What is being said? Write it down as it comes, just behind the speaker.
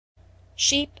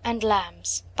Sheep and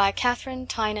Lambs by Katharine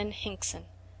Tynan Hinkson.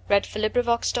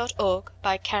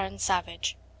 Karen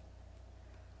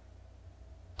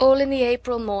All in the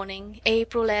April morning,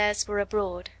 April airs were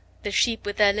abroad. The sheep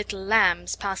with their little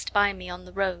lambs passed by me on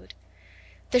the road.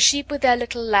 The sheep with their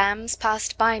little lambs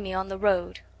passed by me on the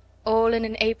road. All in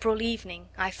an April evening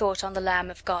I thought on the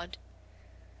Lamb of God.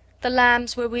 The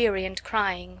lambs were weary and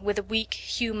crying, with a weak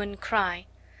human cry.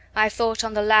 I thought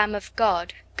on the Lamb of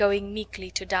God, going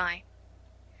meekly to die.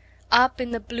 Up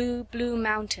in the blue, blue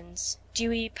mountains,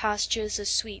 dewy pastures are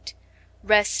sweet,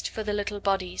 Rest for the little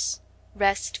bodies,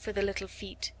 rest for the little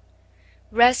feet.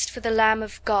 Rest for the Lamb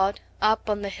of God, up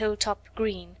on the hilltop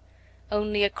green,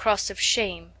 Only a cross of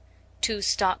shame, two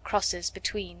stark crosses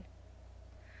between.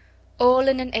 All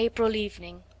in an April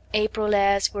evening, April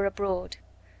airs were abroad.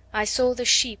 I saw the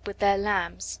sheep with their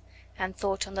lambs, and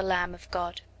thought on the Lamb of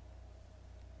God.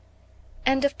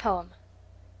 End of poem.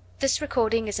 This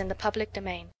recording is in the public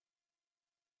domain.